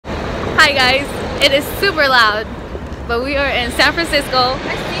Hi guys, it is super loud, but we are in San Francisco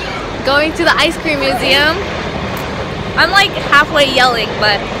going to the ice cream museum. I'm like halfway yelling,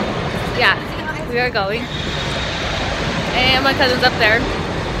 but yeah, we are going. And my cousin's up there.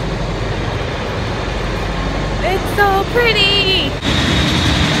 It's so pretty!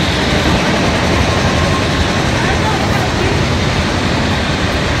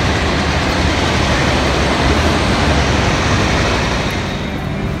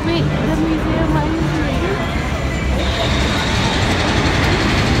 Wait, the museum might be here.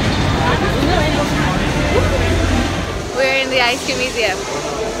 We're in the ice cream museum.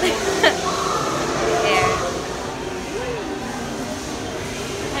 There.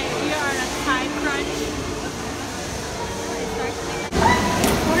 Hey, we are on a time crunch.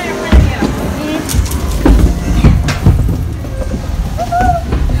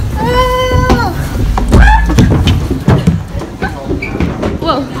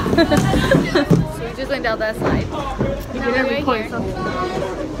 Whoa. So we just went down that slide. We didn't record something.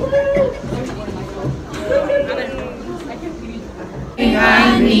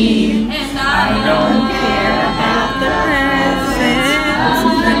 I mean, I don't care about the presents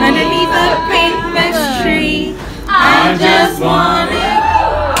underneath the Christmas tree. I just want it.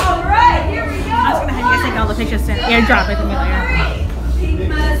 Alright, here we go. I was gonna have you guys take all the pictures and airdrop it to me later.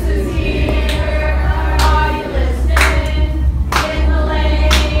 Christmas is here. Are you listening? In the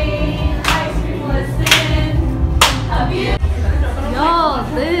lane, ice cream listening. Yo,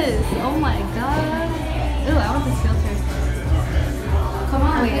 this. Oh my god. Ooh, I want this filter. Come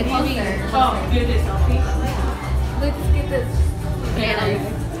on, wait, it's closer. Oh, do this selfie. Let's get this. Yeah.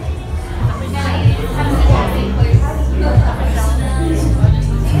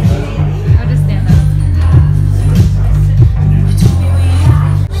 I'll just stand up.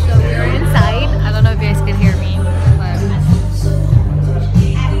 So we're inside. I don't know if you guys can hear me, but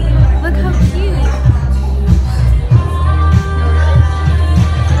look how cute.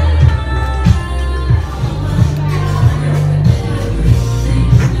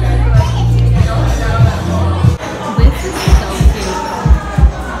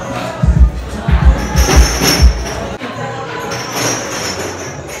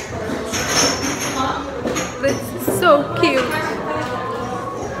 So cute.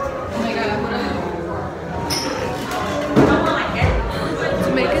 To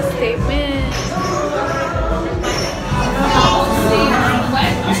make a statement.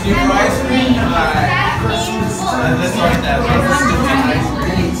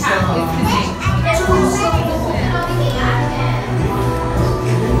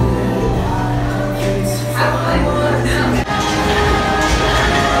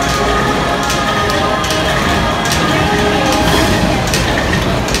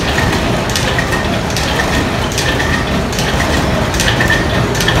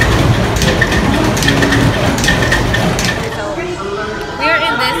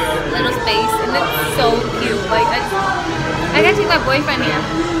 I gotta take my boyfriend here.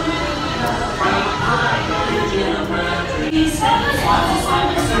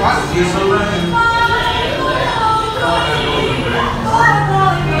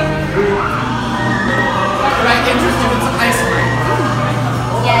 Right, interested in some ice cream?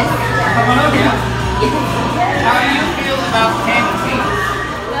 Yes. How do you feel about candy cane?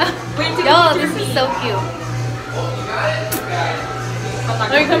 Yo, this is so cute.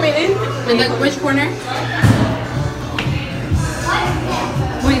 Are you coming in? In the which corner?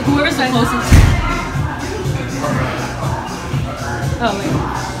 Wait, whoever's the closest. Oh, wait.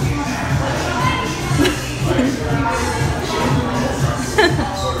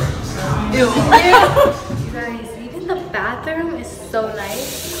 Ew. You guys, even the bathroom is so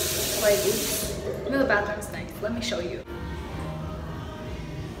nice. Like, even the bathroom's nice. Let me show you.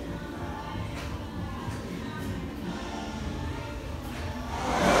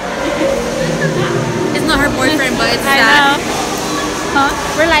 It's not her boyfriend, but it's I sad. know. Huh?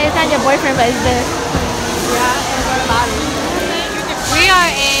 We're like, it's not your boyfriend, but it's this. Yeah, and our body. We are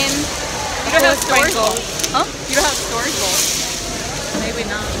in. You don't have storage Sprinkle. bowls. Huh? You don't have storage bowls. Maybe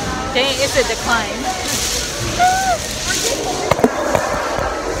not. Dang, it's a decline.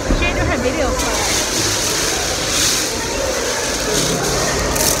 She do her video for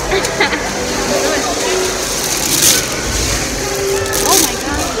Oh my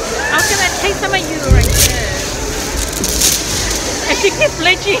god. I'm gonna take some of you right there. And she keeps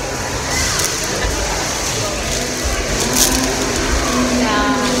flinching.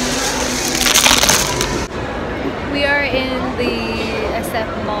 Yeah. We are in the SF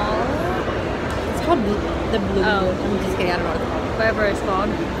Mall. It's called the Blue. Oh. I'm just kidding, I don't know what it's called. Whatever it's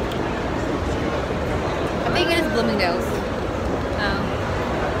called. I think it is Bloomingdale's. Oh.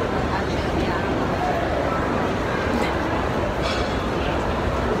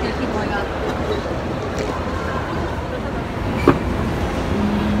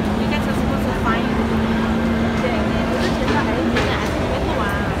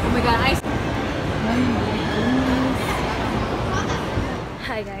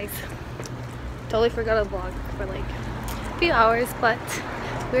 totally forgot to vlog for like a few hours, but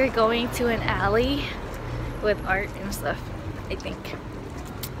we're going to an alley with art and stuff, I think.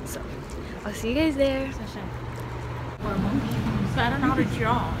 So I'll see you guys there. So I don't know how to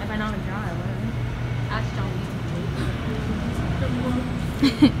draw. If I know how to draw, I would. Ask John.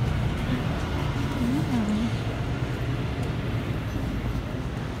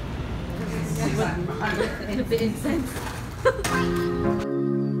 The incense.